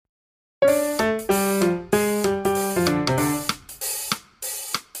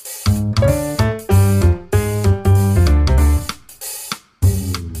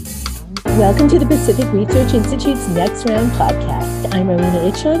Welcome to the Pacific Research Institute's Next Round podcast. I'm Rowena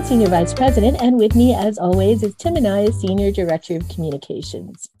Itchon, Senior Vice President, and with me, as always, is Tim Anaya, Senior Director of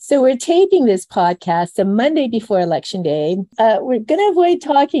Communications. So we're taping this podcast the Monday before Election Day. We're going to avoid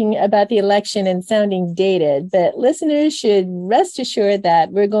talking about the election and sounding dated, but listeners should rest assured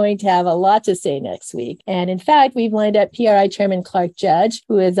that we're going to have a lot to say next week. And in fact, we've lined up PRI Chairman Clark Judge,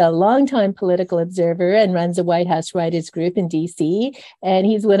 who is a longtime political observer and runs a White House Writers Group in D.C., and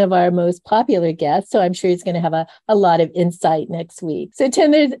he's one of our most popular guests, so I'm sure he's going to have a lot of insight next week. So,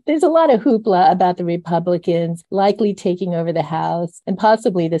 Tim, there's a lot of hoopla about the Republicans likely taking over the House and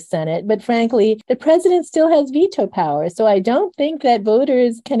possibly the Senate, but frankly, the president still has veto power, so I don't think that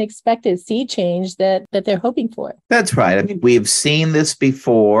voters can expect a sea change that they're hoping for. That's right. I mean, we've seen this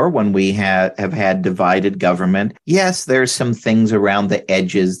before when we have had divided government. Yes, there's some things around the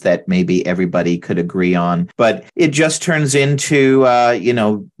edges that maybe everybody could agree on, but it just turns into,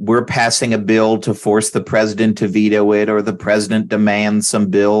 we're passing a bill to force the president to veto it, or the president demands some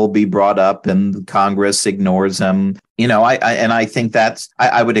bill be brought up and Congress ignores them. I think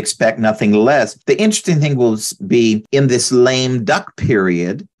I would expect nothing less. The interesting thing will be in this lame duck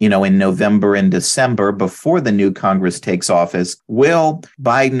period, in November and December before the new Congress takes office, will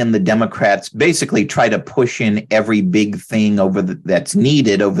Biden and the Democrats basically try to push in every big thing that's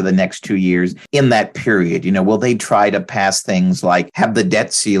needed over the next 2 years in that period? Will they try to pass things like have the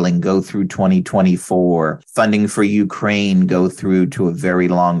debt ceiling go through 2024, funding for Ukraine go through to a very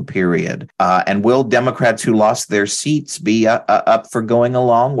long period? And will Democrats who lost their seats be up for going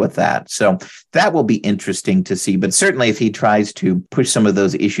along with that? So that will be interesting to see. But certainly if he tries to push some of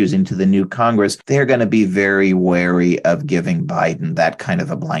those issues into the new Congress, they're going to be very wary of giving Biden that kind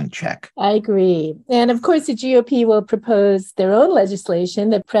of a blank check. I agree. And of course, the GOP will propose their own legislation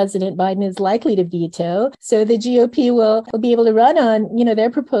that President Biden is likely to veto. So the GOP will be able to run on, their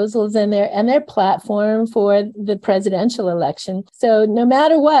proposals and their platform for the presidential election. So no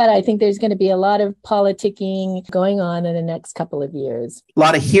matter what, I think there's going to be a lot of politicking going on in the next couple of years. A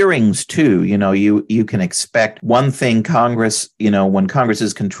lot of hearings, too. You can expect one thing Congress, when Congress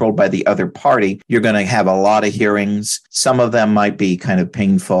is controlled by the other party, you're going to have a lot of hearings. Some of them might be kind of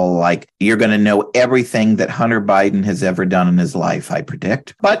painful, like you're going to know everything that Hunter Biden has ever done in his life, I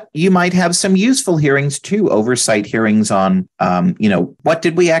predict. But you might have some useful hearings, too, oversight hearings on, what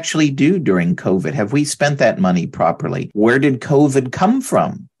did we actually do during COVID? Have we spent that money properly? Where did COVID come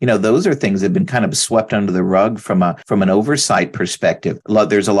from? Those are things that have been kind of swept under the rug from an oversight perspective.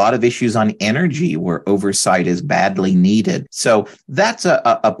 There's a lot of issues on energy where oversight is badly needed. So that's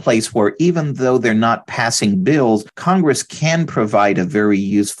a place where even though they're not passing bills, Congress can provide a very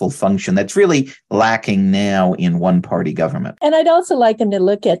useful function that's really lacking now in one-party government. And I'd also like them to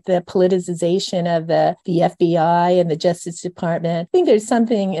look at the politicization of the FBI and the Justice Department. I think there's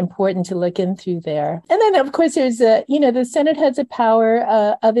something important to look into there. And then, of course, there's the Senate has a power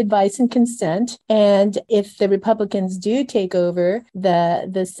of advice and consent. And if the Republicans do take over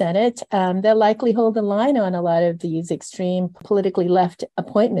the Senate, they'll likely hold the line on a lot of these extreme politically left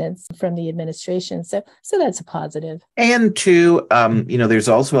appointments from the administration. So that's a positive. And too, there's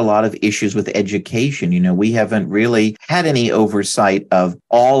also a lot of issues with education. We haven't really had any oversight of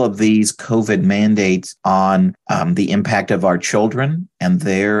all of these COVID mandates on the impact of our children and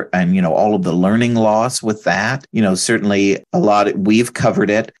all of the learning loss with that. Certainly we've covered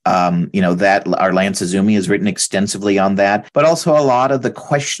it. That our Lance Azumi has written extensively on that, but also a lot of the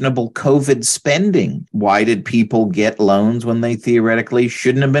questionable COVID spending. Why did people get loans when they theoretically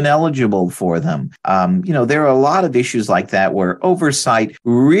shouldn't have been eligible for them? There are a lot of issues like that where oversight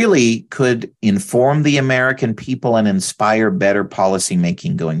really could inform the American people and inspire better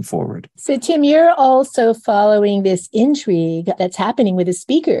policymaking going forward. So, Tim, you're also following this intrigue that's happening with the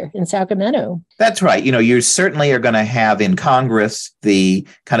speaker in Sacramento. That's right. You certainly are going to have in Congress the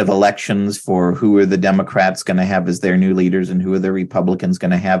kind of elections for who are the Democrats going to have as their new leaders and who are the Republicans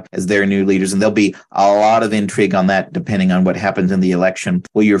going to have as their new leaders. And there'll be a lot of intrigue on that depending on what happens in the election.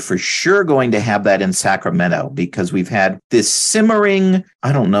 Well, you're for sure going to have that in Sacramento because we've had this simmering,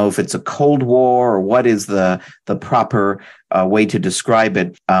 I don't know if it's a Cold War or what is the proper way to describe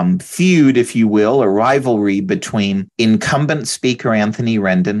it, feud, if you will, or rivalry between incumbent Speaker Anthony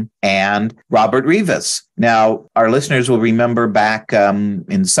Rendon and Robert Rivas. Now, our listeners will remember back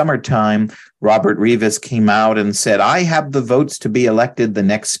in summertime, Robert Rivas came out and said, I have the votes to be elected the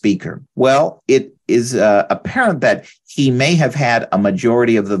next speaker. Well, it is apparent that he may have had a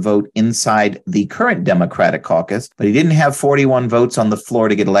majority of the vote inside the current Democratic caucus, but he didn't have 41 votes on the floor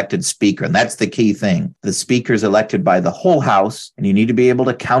to get elected speaker. And that's the key thing. The speaker is elected by the whole House, and you need to be able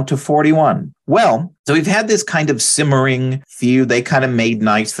to count to 41. Well, so we've had this kind of simmering feud. They kind of made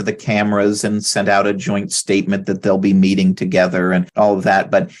nice for the cameras and sent out a joint statement that they'll be meeting together and all of that.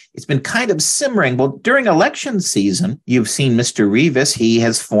 But it's been kind of simmering. Well, during election season, you've seen Mr. Rivas. He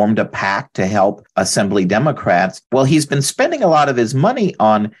has formed a PAC to help Assembly Democrats. Well, he's been spending a lot of his money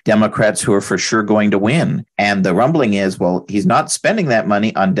on Democrats who are for sure going to win. And the rumbling is, well, he's not spending that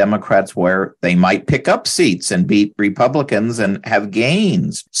money on Democrats where they might pick up seats and beat Republicans and have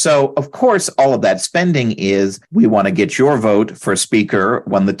gains. So, of course, all of that spending is, we want to get your vote for speaker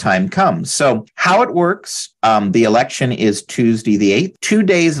when the time comes. So how it works, the election is Tuesday the 8th. 2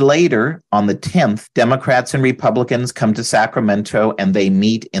 days later, on the 10th, Democrats and Republicans come to Sacramento and they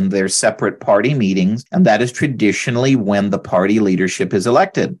meet in their separate party meetings. And that is traditionally when the party leadership is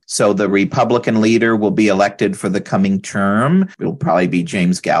elected. So the Republican leader will be elected for the coming term. It'll probably be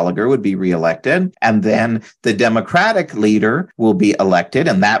James Gallagher would be reelected. And then the Democratic leader will be elected.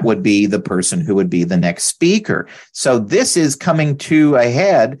 And that would be the person who would be the next speaker. So this is coming to a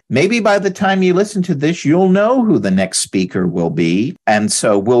head. Maybe by the time you listen to this, you'll know who the next speaker will be. And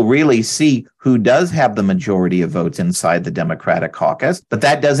so we'll really see who does have the majority of votes inside the Democratic caucus. But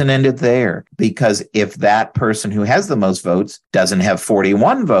that doesn't end it there, because if that person who has the most votes doesn't have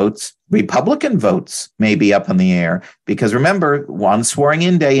 41 votes, Republican votes may be up in the air. Because remember, on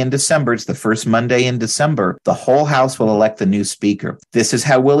swearing-in day in December, it's the first Monday in December, the whole House will elect the new speaker. This is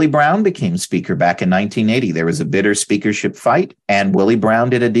how Willie Brown became speaker back in 1980. There was a bitter speakership fight, and Willie Brown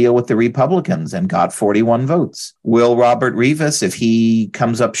did a deal with the Republicans and got 41 votes. Will Robert Rivas, if he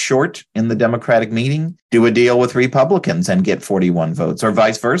comes up short in the Democratic meeting, do a deal with Republicans and get 41 votes, or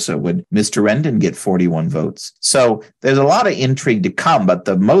vice versa? Would Mr. Rendon get 41 votes? So there's a lot of intrigue to come, but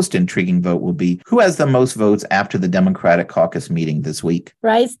the most intriguing vote will be who has the most votes after the Democratic caucus meeting this week.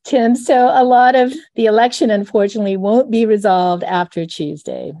 Right, Tim. So a lot of the election, unfortunately, won't be resolved after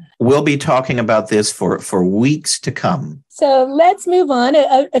Tuesday. We'll be talking about this for weeks to come. So let's move on.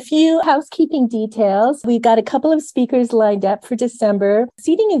 A few housekeeping details. We've got a couple of speakers lined up for December.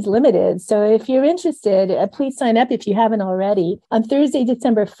 Seating is limited, so if you're interested, please sign up if you haven't already. On Thursday,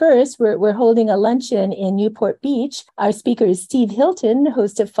 December 1st, we're holding a luncheon in Newport Beach. Our speaker is Steve Hilton,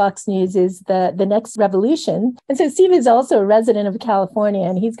 host of Fox News' The Next Revolution. And so Steve is also a resident of California,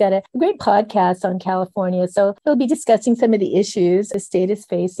 and he's got a great podcast on California. So he'll be discussing some of the issues the state is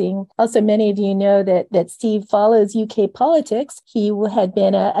facing. Also, many of you know that Steve follows UK politics. He had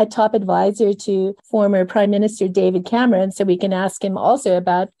been a top advisor to former Prime Minister David Cameron, so we can ask him also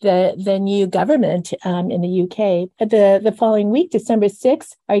about the new government in the UK. The following week, December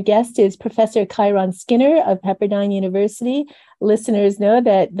 6th, our guest is Professor Chiron Skinner of Pepperdine University. Listeners know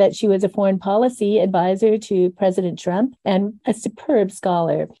that she was a foreign policy advisor to President Trump and a superb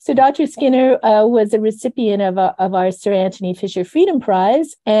scholar. So Dr. Skinner was a recipient of our Sir Anthony Fisher Freedom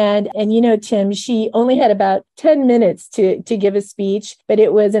Prize. And you know, Tim, she only had about 10 minutes to give a speech, but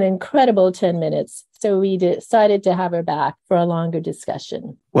it was an incredible 10 minutes. So we decided to have her back for a longer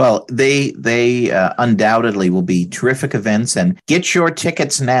discussion. Well, they undoubtedly will be terrific events, and get your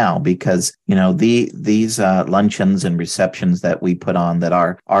tickets now, because you know these luncheons and receptions that we put on that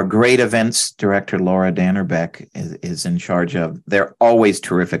are great events. Director Laura Dannerbeck is in charge of. They're always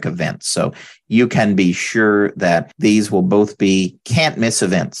terrific events, so you can be sure that these will both be can't miss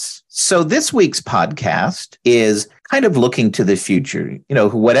events. So this week's podcast is kind of looking to the future. You know,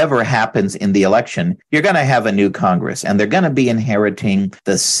 whatever happens in the election, you're going to have a new Congress, and they're going to be inheriting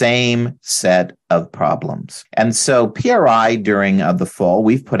the same set of problems. And so PRI, during the fall,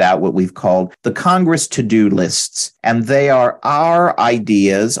 we've put out what we've called the Congress to-do lists. And they are our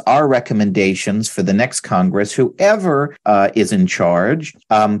ideas, our recommendations for the next Congress, whoever is in charge,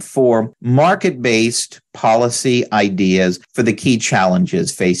 for market-based policy ideas for the key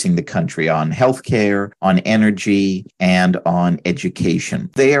challenges facing the country on healthcare, on energy, and on education.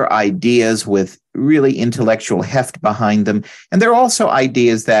 They are ideas with really intellectual heft behind them. And they're also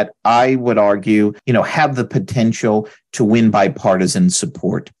ideas that I would argue, you know, have the potential to win bipartisan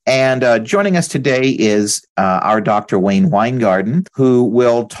support. And joining us today is our Dr. Wayne Winegarden, who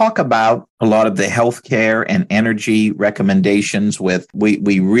will talk about a lot of the healthcare and energy recommendations.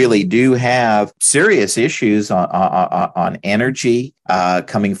 We really do have serious issues on energy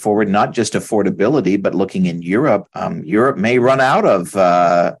coming forward, not just affordability, but looking in Europe. Europe may run out of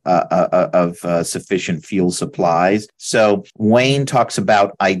sufficient fuel supplies. So Wayne talks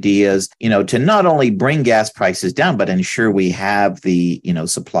about ideas, you know, to not only bring gas prices down, but in ensure we have the,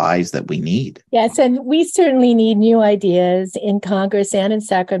 supplies that we need. Yes, and we certainly need new ideas in Congress and in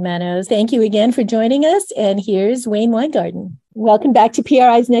Sacramento. Thank you again for joining us. And here's Wayne Winegarden. Welcome back to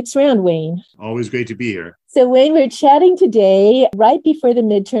PRI's Next Round, Wayne. Always great to be here. So, Wayne, we're chatting today right before the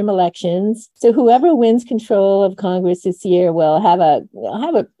midterm elections. So whoever wins control of Congress this year will have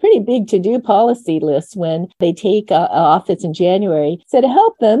a pretty big to-do policy list when they take office in January. So to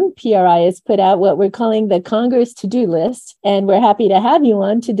help them, PRI has put out what we're calling the Congress to-do list. And we're happy to have you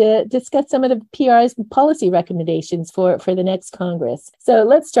on to discuss some of the PRI's policy recommendations for the next Congress. So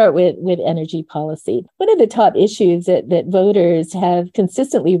let's start with energy policy. One of the top issues that voters have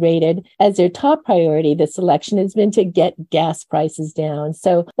consistently rated as their top priority this election has been to get gas prices down.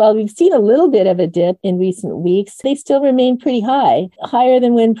 So while we've seen a little bit of a dip in recent weeks, they still remain pretty high, higher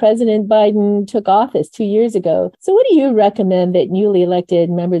than when President Biden took office 2 years ago. So what do you recommend that newly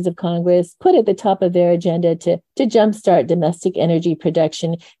elected members of Congress put at the top of their agenda to jumpstart domestic energy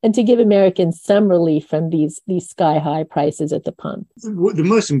production and to give Americans some relief from these sky-high prices at the pump? The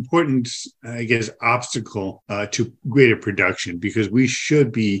most important, obstacle to greater production, because we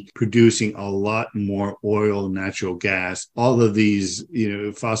should be producing a lot more oil, natural gas, all of these,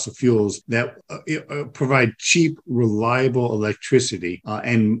 fossil fuels that provide cheap, reliable electricity.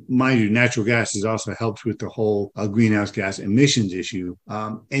 And mind you, natural gas has also helped with the whole greenhouse gas emissions issue.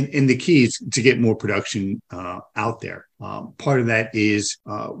 And the key is to get more production out there. Part of that is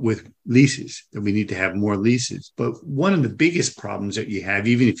with leases, that we need to have more leases. But one of the biggest problems that you have,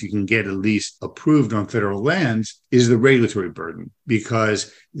 even if you can get a lease approved on federal lands, is the regulatory burden,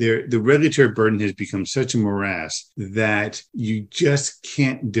 because the regulatory burden has become such a morass that you just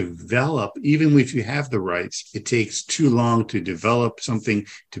can't develop. Even if you have the rights, it takes too long to develop something,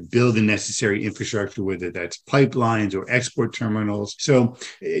 to build the necessary infrastructure, whether that's pipelines or export terminals. So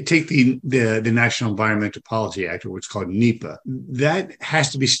take the National Environmental Policy Act, or what's called NEPA. That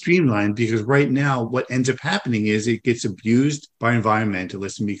has to be streamlined, because right now what ends up happening is it gets abused by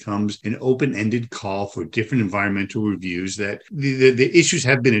environmentalists and becomes an open-ended call for different environmental reviews, that the issues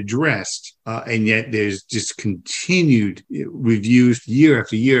have been addressed, and yet there's just continued reviews year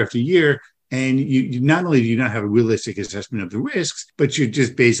after year after year. And you not only do you not have a realistic assessment of the risks, but you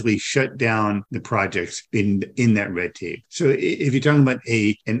just basically shut down the projects in that red tape. So if you're talking about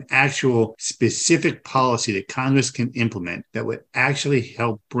an actual specific policy that Congress can implement that would actually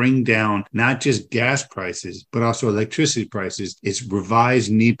help bring down not just gas prices, but also electricity prices, it's revise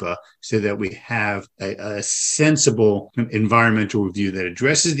NEPA so that we have a sensible environmental review that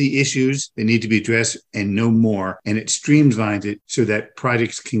addresses the issues that need to be addressed and no more. And it streamlines it so that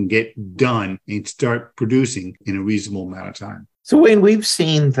projects can get done and start producing in a reasonable amount of time. So, Wayne, we've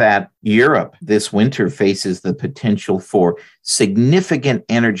seen that Europe this winter faces the potential for significant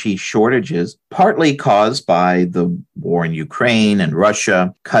energy shortages, partly caused by the war in Ukraine and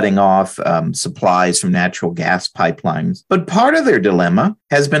Russia cutting off supplies from natural gas pipelines. But part of their dilemma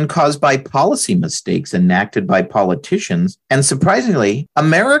has been caused by policy mistakes enacted by politicians. And surprisingly,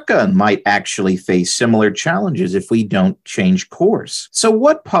 America might actually face similar challenges if we don't change course. So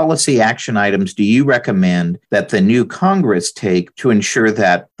what policy action items do you recommend that the new Congress take to ensure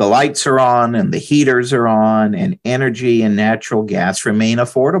that the lights are on and the heaters are on and energy and natural gas remain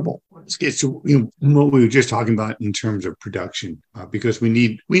affordable? Let's get to what we were just talking about in terms of production, because we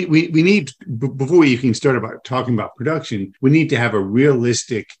need before we can start about talking about production, we need to have a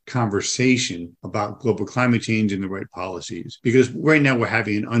realistic conversation about global climate change and the right policies. Because right now we're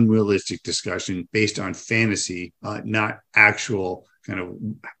having an unrealistic discussion based on fantasy, not actual kind of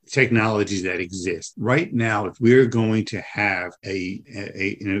technologies that exist. Right now, if we're going to have a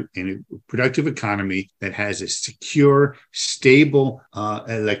productive economy that has a secure, stable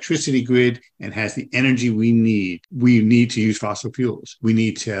electricity grid and has the energy we need to use fossil fuels. We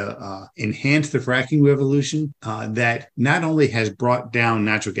need to enhance the fracking revolution that not only has brought down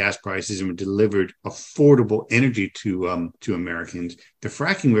natural gas prices and delivered affordable energy to Americans. The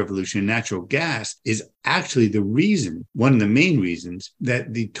fracking revolution in natural gas is actually one of the main reasons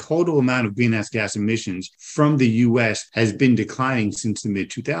that the total amount of greenhouse gas emissions from the U.S. has been declining since the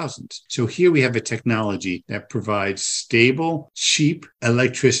mid-2000s. So here we have a technology that provides stable, cheap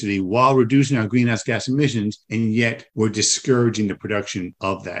electricity while reducing our greenhouse gas emissions, and yet we're discouraging the production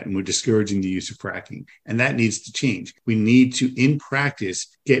of that, and we're discouraging the use of fracking. And that needs to change. We need to, in practice,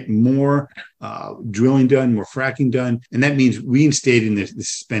 get more drilling done, more fracking done. And that means reinstating the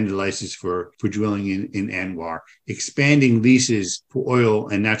suspended license for drilling in ANWR, expanding leases for oil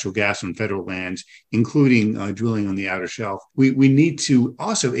and natural gas on federal lands, including drilling on the outer shelf. We need to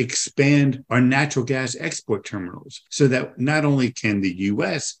also expand our natural gas export terminals so that not only can the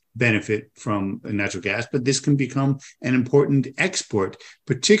U.S. benefit from natural gas, but this can become an important export,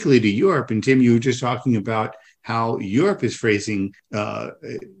 particularly to Europe. And Tim, you were just talking about how Europe is facing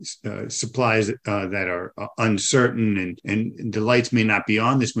supplies that are uncertain and the lights may not be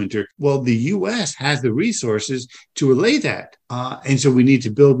on this winter. Well, the U.S. has the resources to allay that. And so we need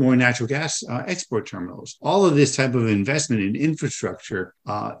to build more natural gas export terminals. All of this type of investment in infrastructure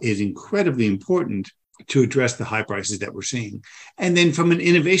is incredibly important to address the high prices that we're seeing. And then from an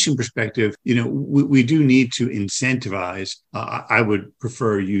innovation perspective, we do need to incentivize. I would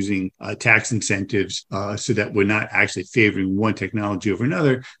prefer using tax incentives so that we're not actually favoring one technology over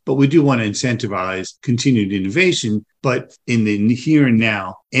another, but we do want to incentivize continued innovation. But in the here and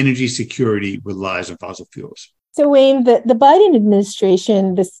now, energy security relies on fossil fuels. So, Wayne, the Biden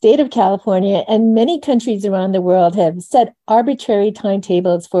administration, the state of California, and many countries around the world have set arbitrary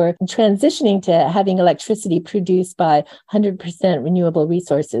timetables for transitioning to having electricity produced by 100% renewable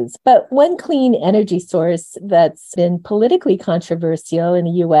resources. But one clean energy source that's been politically controversial in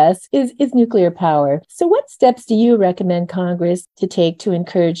the U.S. is nuclear power. So what steps do you recommend Congress to take to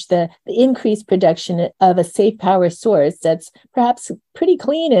encourage the increased production of a safe power source that's perhaps pretty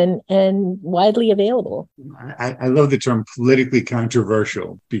clean and widely available? I love the term politically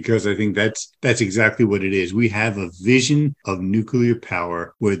controversial because I think that's exactly what it is. We have a vision of nuclear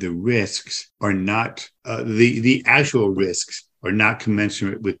power where the risks are not the actual risks are not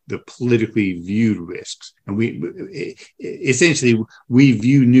commensurate with the politically viewed risks. And we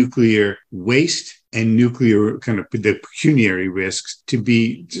view nuclear waste and nuclear kind of the pecuniary risks to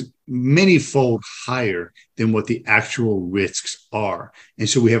be many-fold higher than what the actual risks are. And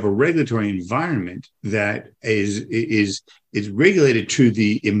so we have a regulatory environment that is regulated to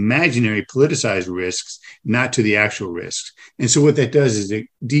the imaginary politicized risks, not to the actual risks. And so what that does is it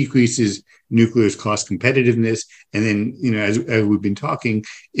decreases nuclear's cost competitiveness. And then, as we've been talking,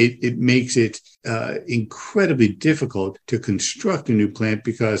 it makes it incredibly difficult to construct a new plant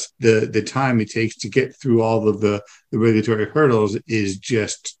because the time it takes to get through all of the regulatory hurdles is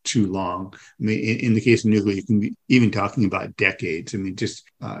just too long. I mean, in the case of nuclear, you can be even talking about decades. I mean, just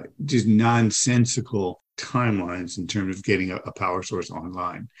nonsensical timelines in terms of getting a power source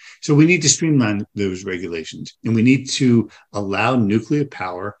online. So we need to streamline those regulations, and we need to allow nuclear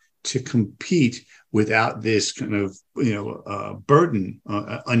power to compete without this kind of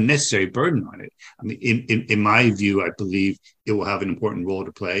unnecessary burden on it. I mean, in my view, I believe it will have an important role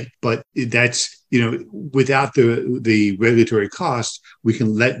to play, but that's without the regulatory costs, we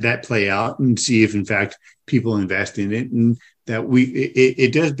can let that play out and see if in fact people invest in it, and that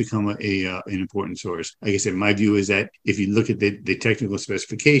it does become an important source. Like I said, my view is that if you look at the technical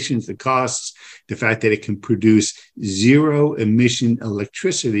specifications, the costs, the fact that it can produce zero emission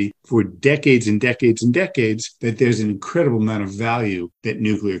electricity for decades and decades and decades, that there's an incredible amount of value that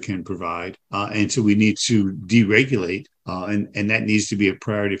nuclear can provide. And so we need to deregulate. And that needs to be a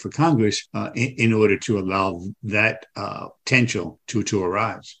priority for Congress in order to allow that potential to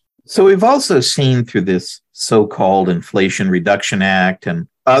arise. So we've also seen through this so-called Inflation Reduction Act and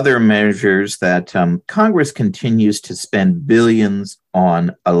other measures that Congress continues to spend billions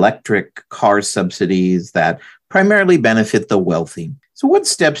on electric car subsidies that primarily benefit the wealthy. So what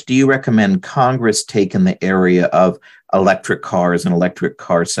steps do you recommend Congress take in the area of electric cars and electric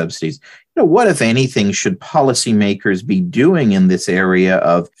car subsidies? What, if anything, should policymakers be doing in this area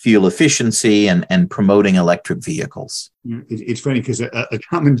of fuel efficiency and promoting electric vehicles? It's funny because a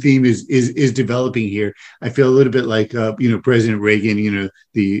common theme is developing here. I feel a little bit like President Reagan.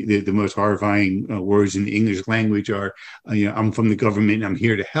 The most horrifying words in the English language are, "I'm from the government. I'm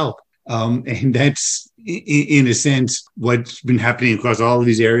here to help." And that's, in a sense, what's been happening across all of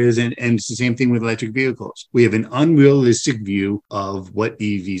these areas. And it's the same thing with electric vehicles. We have an unrealistic view of what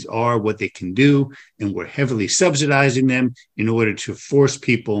EVs are, what they can do, and we're heavily subsidizing them in order to force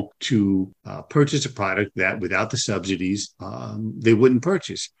people to purchase a product that without the subsidies, they wouldn't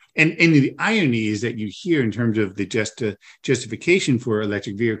purchase. And the irony is that you hear in terms of the justification for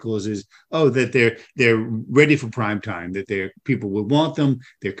electric vehicles is, that they're ready for prime time, that people will want them,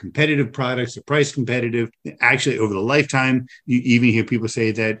 they're competitive products, they're price competitive. Actually, over the lifetime, you even hear people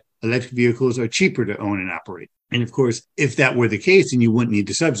say that electric vehicles are cheaper to own and operate. And of course, if that were the case, then you wouldn't need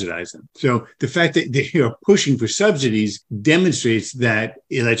to subsidize them. So the fact that they are pushing for subsidies demonstrates that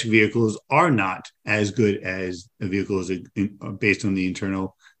electric vehicles are not as good as vehicles based on the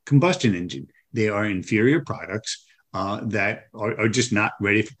internal combustion engine. They are inferior products that are just not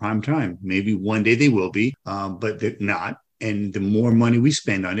ready for prime time. Maybe one day they will be, but they're not. And the more money we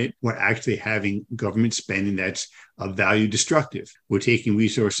spend on it, we're actually having government spending that's value destructive. We're taking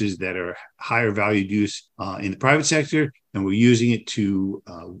resources that are higher valued use in the private sector, and we're using it to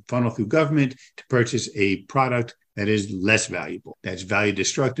funnel through government to purchase a product that is less valuable, that's value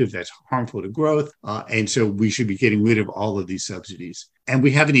destructive, that's harmful to growth. And so we should be getting rid of all of these subsidies. And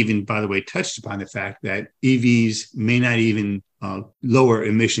we haven't even, by the way, touched upon the fact that EVs may not even lower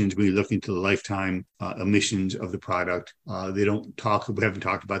emissions when you look into the lifetime emissions of the product. We haven't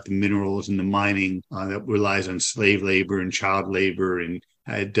talked about the minerals and the mining that relies on slave labor and child labor, and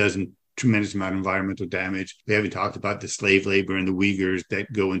it doesn't tremendous amount of environmental damage. We haven't talked about the slave labor and the Uyghurs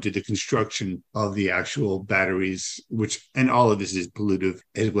that go into the construction of the actual batteries, and all of this is pollutive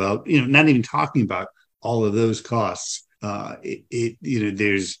as well. Not even talking about all of those costs.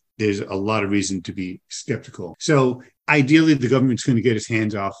 There's a lot of reason to be skeptical. So ideally, the government's going to get its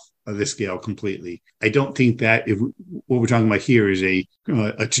hands off of the scale completely. I don't think that what we're talking about here is a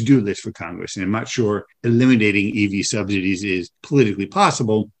to-do list for Congress, and I'm not sure eliminating EV subsidies is politically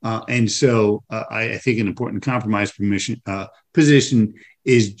possible. And so I think an important compromise position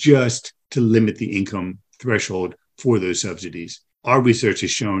is just to limit the income threshold for those subsidies. Our research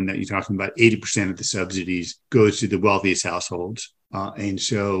has shown that you're talking about 80% of the subsidies goes to the wealthiest households. And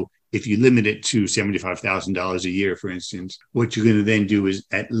so if you limit it to $75,000 a year, for instance, what you're going to then do is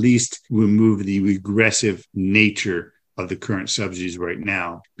at least remove the regressive nature of the current subsidies right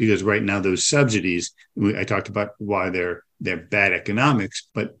now. Because right now, those subsidies, I talked about why they're bad economics,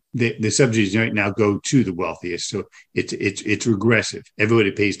 but the subsidies right now go to the wealthiest. So it's regressive.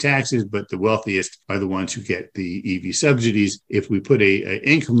 Everybody pays taxes, but the wealthiest are the ones who get the EV subsidies. If we put a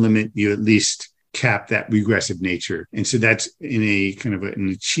income limit, you at least cap that regressive nature. And so that's in a kind of an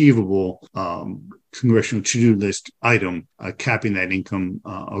achievable congressional to-do list item. Capping that income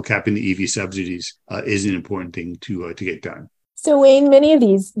or capping the EV subsidies is an important thing to get done. So, Wayne, many of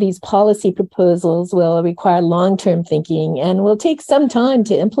these policy proposals will require long-term thinking and will take some time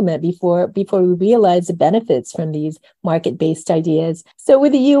to implement before we realize the benefits from these market-based ideas. So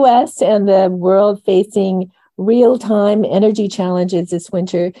with the U.S. and the world facing real-time energy challenges this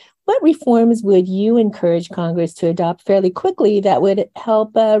winter, what reforms would you encourage Congress to adopt fairly quickly that would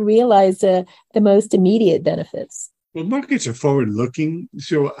help realize the most immediate benefits? Well, markets are forward-looking,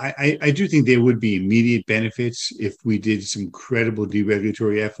 so I do think there would be immediate benefits if we did some credible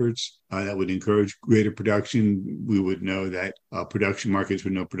deregulatory efforts that would encourage greater production. We would know that production markets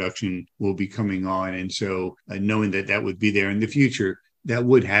would know production will be coming on, and so knowing that would be there in the future, that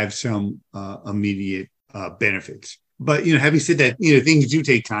would have some immediate benefits. But having said that, things do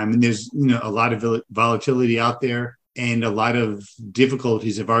take time, and there's a lot of volatility out there, and a lot of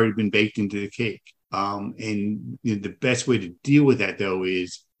difficulties have already been baked into the cake. And the best way to deal with that, though,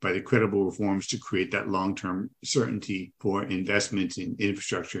 is by the credible reforms to create that long-term certainty for investments in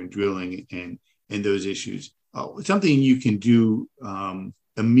infrastructure and drilling and those issues. Something you can do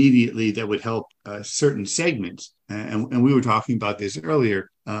immediately that would help certain segments. And we were talking about this earlier.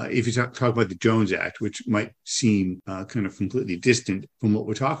 If you talk about the Jones Act, which might seem kind of completely distant from what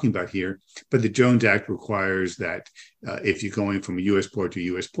we're talking about here, but the Jones Act requires that if you're going from a U.S. port to a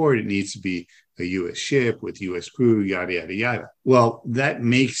U.S. port, it needs to be a U.S. ship with U.S. crew, yada, yada, yada. Well, that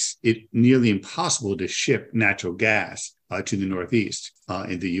makes it nearly impossible to ship natural gas to the Northeast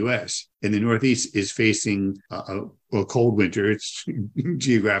in the U.S. And the Northeast is facing a cold winter. It's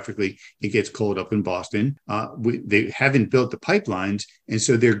geographically, it gets cold up in Boston. They haven't built the pipelines, and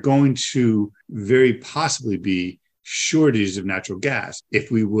so they're going to very possibly be shortages of natural gas.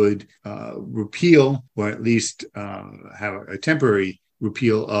 If we would repeal, or at least have a temporary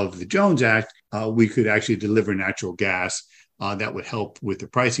repeal of the Jones Act, we could actually deliver natural gas that would help with the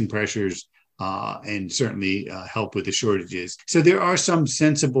pricing pressures and certainly help with the shortages. So there are some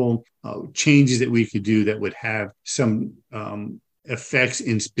sensible changes that we could do that would have some effects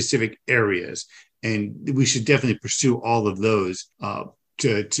in specific areas. And we should definitely pursue all of those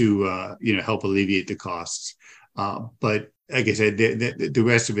to help alleviate the costs. But like I said, the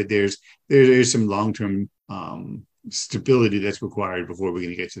rest of it, there's some long-term stability that's required before we're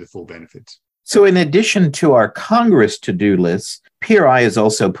going to get to the full benefits. So in addition to our Congress to-do lists, PRI has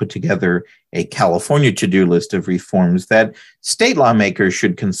also put together a California to-do list of reforms that state lawmakers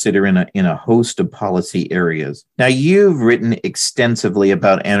should consider in a host of policy areas. Now, you've written extensively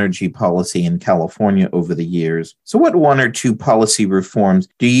about energy policy in California over the years. So what one or two policy reforms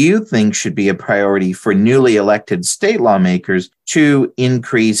do you think should be a priority for newly elected state lawmakers to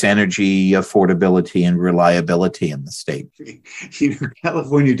increase energy affordability and reliability in the state?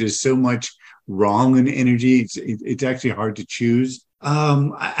 California does so much wrong in energy. It's actually hard to choose.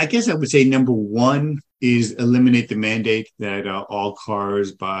 I guess I would say number one is eliminate the mandate that all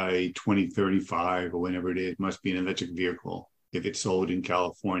cars by 2035 or whenever it is must be an electric vehicle if it's sold in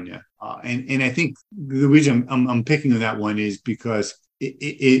California. And I think the reason I'm picking on that one is because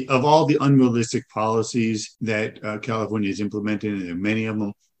of all the unrealistic policies that California has implemented, and there are many of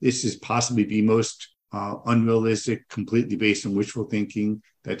them, this is possibly the most unrealistic, completely based on wishful thinking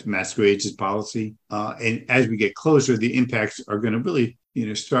that masquerades as policy. And as we get closer, the impacts are going to really,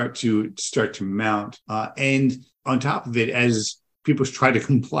 start to mount. And on top of it, as people try to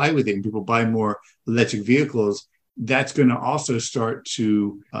comply with it and people buy more electric vehicles, that's going to also start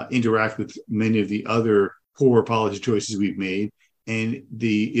to interact with many of the other poor policy choices we've made, and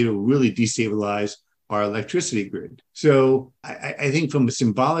it'll really destabilize our electricity grid. So I think from a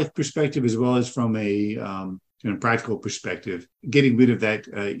symbolic perspective, as well as from a practical perspective, getting rid of that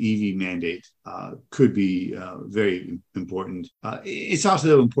EV mandate could be very important. It's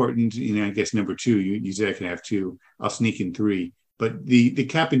also important, I guess number two, you said I can have two, I'll sneak in three, but the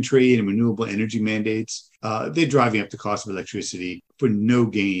cap and trade and renewable energy mandates, they're driving up the cost of electricity for no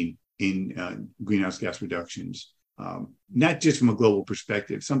gain in greenhouse gas reductions. Not just from a global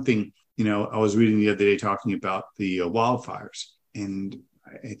perspective, something, I was reading the other day talking about the wildfires, and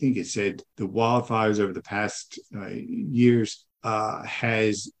I think it said the wildfires over the past years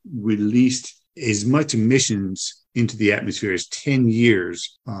has released as much emissions into the atmosphere as 10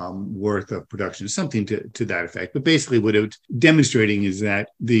 years worth of production, something to that effect. But basically what it's demonstrating is that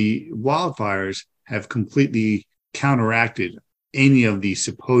the wildfires have completely counteracted any of the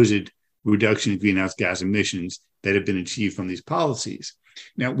supposed reduction in greenhouse gas emissions that have been achieved from these policies.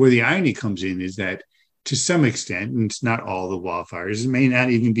 Now, where the irony comes in is that to some extent, and it's not all the wildfires, it may not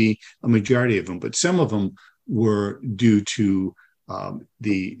even be a majority of them, but some of them were due to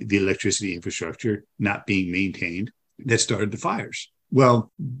the electricity infrastructure not being maintained that started the fires.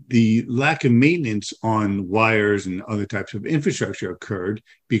 Well, the lack of maintenance on wires and other types of infrastructure occurred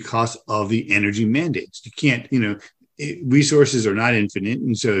because of the energy mandates. You can't, resources are not infinite.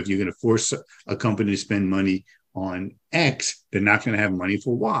 And so if you're going to force a company to spend money on X, they're not going to have money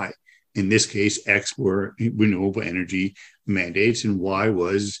for Y. In this case, X were renewable energy mandates, and Y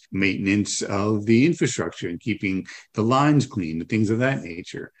was maintenance of the infrastructure and keeping the lines clean and things of that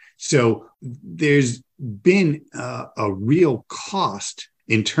nature. So there's been a real cost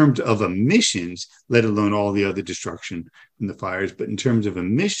in terms of emissions, let alone all the other destruction from the fires, but in terms of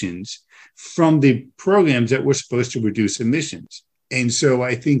emissions from the programs that were supposed to reduce emissions. And so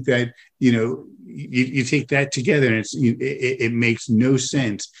I think that, you take that together, and it makes no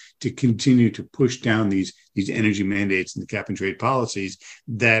sense to continue to push down these energy mandates and the cap and trade policies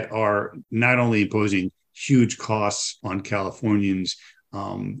that are not only imposing huge costs on Californians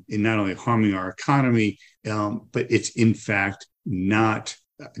and not only harming our economy, but it's in fact not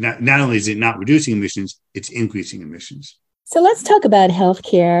only is it not reducing emissions, it's increasing emissions. So let's talk about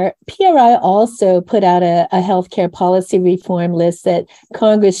healthcare. PRI also put out a healthcare policy reform list that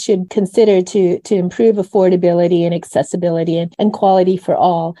Congress should consider to improve affordability and accessibility and quality for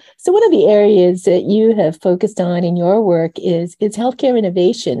all. So one of the areas that you have focused on in your work is healthcare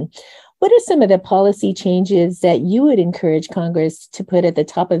innovation. What are some of the policy changes that you would encourage Congress to put at the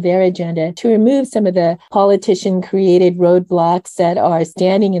top of their agenda to remove some of the politician-created roadblocks that are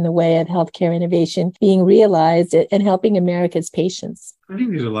standing in the way of healthcare innovation being realized and helping America's patients? I think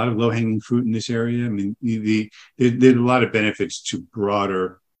there's a lot of low-hanging fruit in this area. I mean, there's a lot of benefits to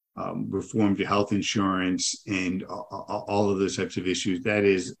broader reform to health insurance and all of those types of issues. That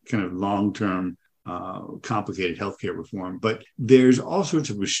is kind of long-term complicated healthcare reform, but there's all sorts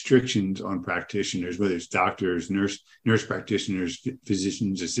of restrictions on practitioners, whether it's doctors, nurse practitioners,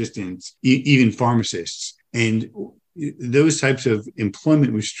 physicians, assistants, even pharmacists. And those types of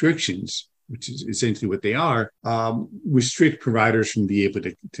employment restrictions, which is essentially what they are, restrict providers from being able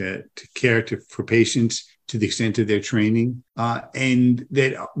to care for patients to the extent of their training. And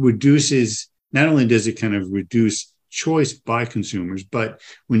that reduces, not only does it kind of reduce choice by consumers, but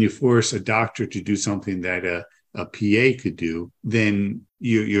when you force a doctor to do something that a PA could do, then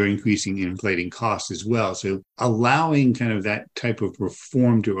you're increasing and inflating costs as well. So allowing kind of that type of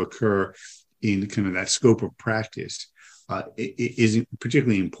reform to occur in kind of that scope of practice is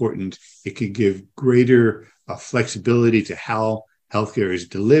particularly important. It could give greater flexibility to how healthcare is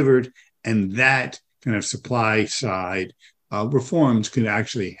delivered, and that kind of supply side reforms can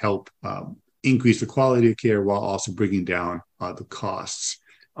actually help increase the quality of care while also bringing down the costs.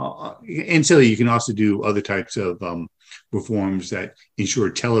 And so you can also do other types of reforms that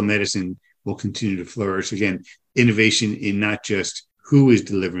ensure telemedicine will continue to flourish. Again, innovation in not just who is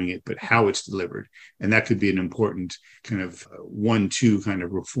delivering it, but how it's delivered. And that could be an important kind of 1-2 kind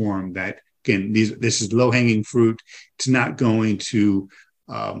of reform that, again, this is low-hanging fruit. It's not going to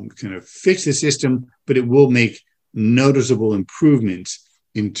kind of fix the system, but it will make noticeable improvements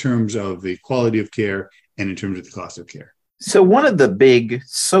in terms of the quality of care and in terms of the cost of care. So one of the big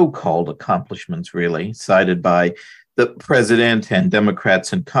so-called accomplishments, really, cited by the president and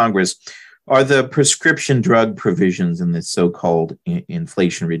Democrats in Congress are the prescription drug provisions in this so-called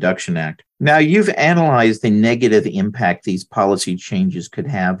Inflation Reduction Act. Now, you've analyzed the negative impact these policy changes could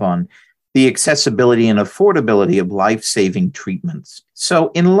have on the accessibility and affordability of life-saving treatments.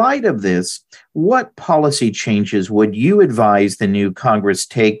 So in light of this, what policy changes would you advise the new Congress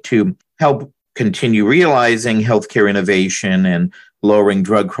take to help continue realizing healthcare innovation and lowering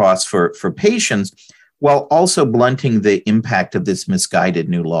drug costs for patients, while also blunting the impact of this misguided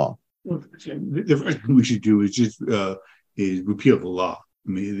new law? Well, the first thing we should do is just is repeal the law.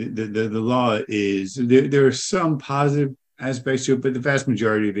 I mean, the law is, there are some positive aspects to it, but the vast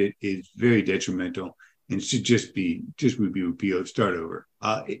majority of it is very detrimental and should just be repealed, start over.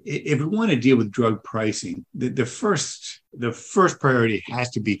 If we want to deal with drug pricing, the first priority has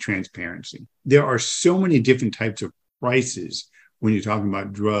to be transparency. There are so many different types of prices when you're talking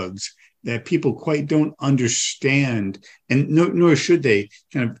about drugs that people quite don't understand, and nor should they,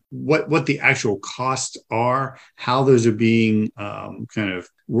 kind of what the actual costs are, how those are being kind of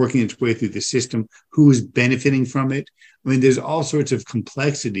working its way through the system, who's benefiting from it. I mean, there's all sorts of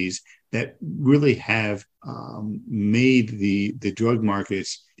complexities that really have made the drug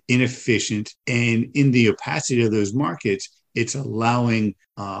markets inefficient. And in the opacity of those markets, it's allowing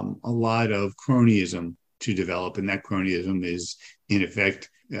a lot of cronyism to develop. And that cronyism is, in effect,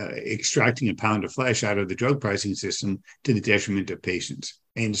 extracting a pound of flesh out of the drug pricing system to the detriment of patients.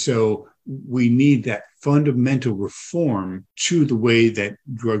 And so we need that fundamental reform to the way that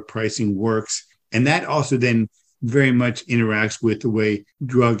drug pricing works. And that also then very much interacts with the way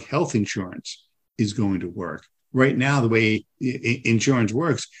drug health insurance is going to work. Right now, the way insurance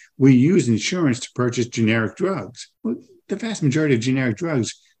works, we use insurance to purchase generic drugs. Well, the vast majority of generic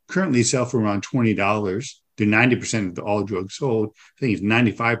drugs currently sell for around $20. They're 90% of all drugs sold. I think it's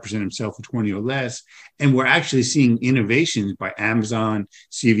 95% of them sell for 20 or less. And we're actually seeing innovations by Amazon,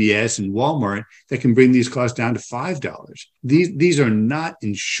 CVS, and Walmart that can bring these costs down to $5. These are not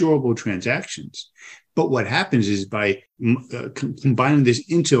insurable transactions. But what happens is by combining this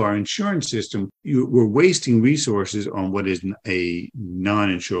into our insurance system, we're wasting resources on what is a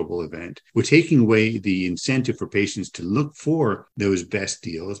non-insurable event. We're taking away the incentive for patients to look for those best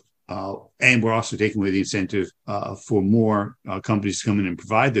deals. And we're also taking away the incentive for more companies to come in and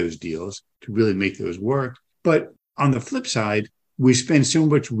provide those deals to really make those work. But on the flip side, we spend so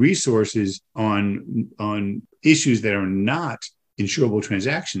much resources on issues that are not insurable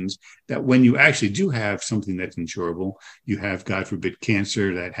transactions that when you actually do have something that's insurable, you have, God forbid,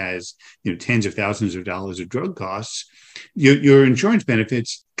 cancer that has tens of thousands of dollars of drug costs, your insurance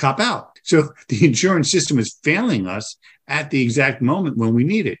benefits cop out. So the insurance system is failing us at the exact moment when we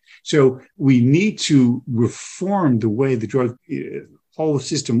need it. So we need to reform the way the drug whole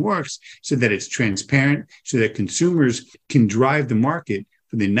system works so that it's transparent, so that consumers can drive the market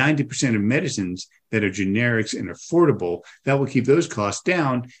for the 90% of medicines that are generics and affordable. That will keep those costs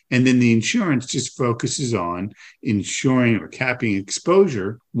down. And then the insurance just focuses on insuring or capping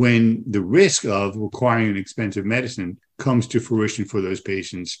exposure when the risk of requiring an expensive medicine comes to fruition for those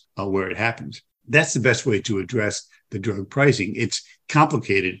patients where it happens. That's the best way to address the drug pricing. It's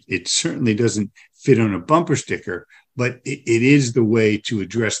complicated. It certainly doesn't fit on a bumper sticker, but it is the way to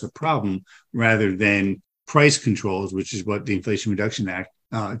address the problem rather than price controls, which is what the Inflation Reduction Act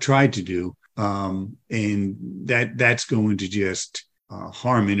tried to do. And that's going to just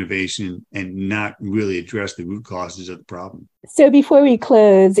harm innovation and not really address the root causes of the problem. So before we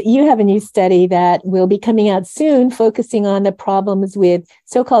close, you have a new study that will be coming out soon focusing on the problems with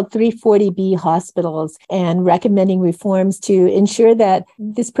so-called 340B hospitals and recommending reforms to ensure that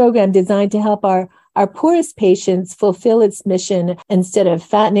this program designed to help our our poorest patients fulfill its mission instead of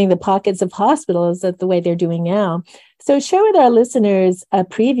fattening the pockets of hospitals the way they're doing now. So share with our listeners a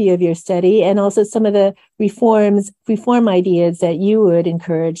preview of your study and also some of the reform ideas that you would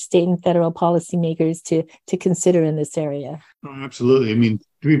encourage state and federal policymakers to consider in this area. Oh, absolutely. I mean,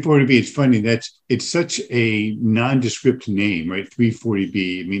 340B, it's funny. It's such a nondescript name, right?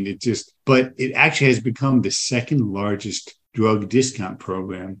 340B. I mean, but it actually has become the second largest drug discount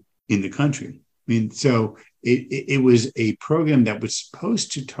program in the country. I mean, so it was a program that was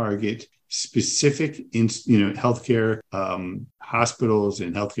supposed to target specific, healthcare hospitals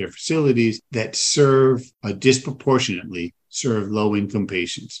and healthcare facilities that disproportionately serve low-income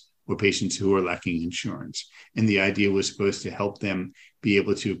patients or patients who are lacking insurance. And the idea was supposed to help them be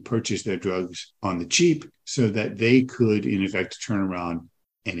able to purchase their drugs on the cheap so that they could, in effect, turn around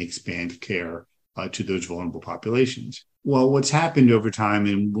and expand care to those vulnerable populations. Well, what's happened over time,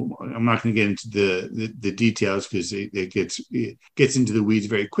 and I'm not going to get into the details because it gets into the weeds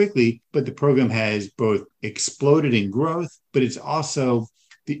very quickly, but the program has both exploded in growth, but it's also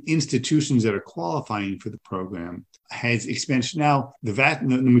the institutions that are qualifying for the program has expanded. Now, the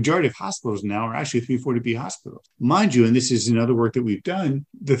majority of hospitals now are actually 340B hospitals. Mind you, and this is another work that we've done,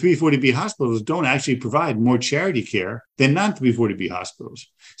 the 340B hospitals don't actually provide more charity care than non-340B hospitals.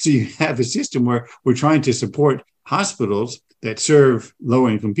 So you have a system where we're trying to support hospitals that serve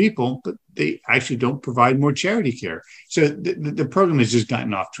lower-income people, but they actually don't provide more charity care. So the program has just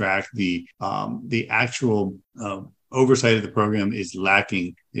gotten off track. The actual oversight of the program is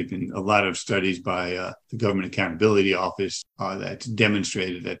lacking. There have been a lot of studies by the Government Accountability Office that's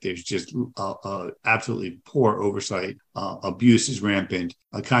demonstrated that there's just absolutely poor oversight. Abuse is rampant.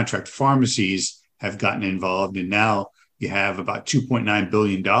 Contract pharmacies have gotten involved, and now you have about $2.9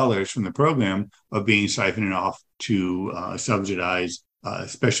 billion from the program of being siphoned off to subsidize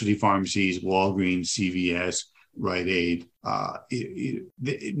specialty pharmacies, Walgreens, CVS, Rite Aid,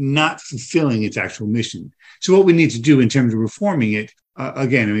 not fulfilling its actual mission. So what we need to do in terms of reforming it,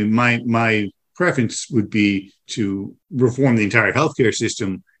 again, I mean, my preference would be to reform the entire healthcare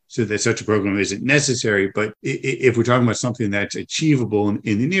system so that such a program isn't necessary. But if we're talking about something that's achievable in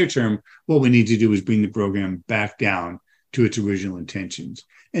the near term, what we need to do is bring the program back down to its original intentions.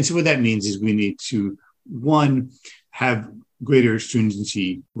 And so what that means is we need to, one, have greater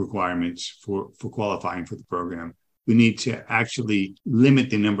stringency requirements for qualifying for the program. We need to actually limit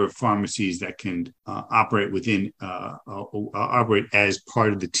the number of pharmacies that can operate as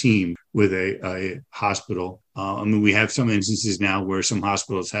part of the team with a hospital. I mean, we have some instances now where some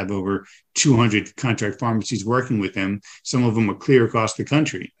hospitals have over 200 contract pharmacies working with them. Some of them are clear across the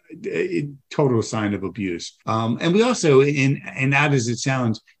country. A total sign of abuse. And we also, and odd as it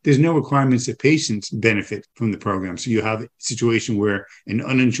sounds, there's no requirements that patients benefit from the program. So you have a situation where an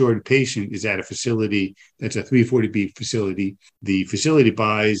uninsured patient is at a facility that's a 340B facility. The facility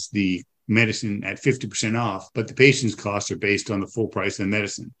buys the medicine at 50% off, but the patient's costs are based on the full price of the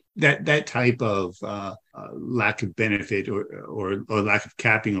medicine. That type of lack of benefit or lack of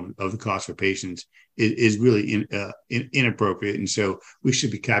capping of the cost for patients is really inappropriate. And so we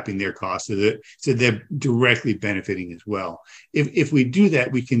should be capping their costs so they're directly benefiting as well. If we do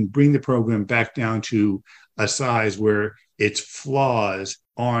that, we can bring the program back down to a size where its flaws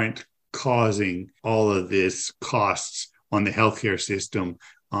aren't causing all of this costs on the healthcare system.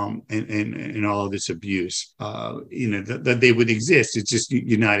 And all of this abuse, that they would exist. It's just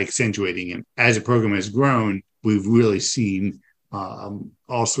you're not accentuating it. As the program has grown, we've really seen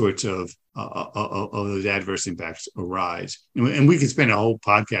all sorts of those adverse impacts arise. And we could spend a whole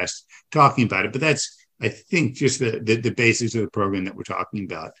podcast talking about it, but that's, I think, just the basics of the program that we're talking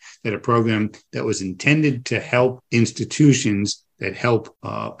about, that a program that was intended to help institutions that help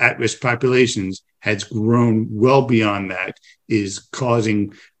at-risk populations has grown well beyond that, is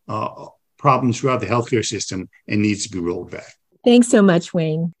causing problems throughout the healthcare system and needs to be rolled back. Thanks so much,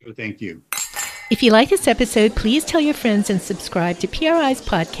 Wayne. Thank you. If you like this episode, please tell your friends and subscribe to PRI's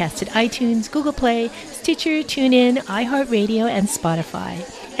podcast at iTunes, Google Play, Stitcher, TuneIn, iHeartRadio, and Spotify.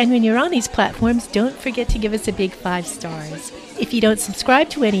 And when you're on these platforms, don't forget to give us a big 5 stars. If you don't subscribe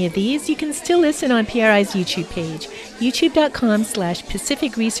to any of these, you can still listen on PRI's YouTube page,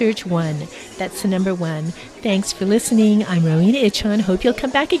 youtube.com/Pacific Research 1. That's the number 1. Thanks for listening. I'm Rowena Ichon. Hope you'll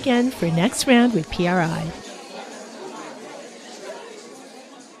come back again for next round with PRI.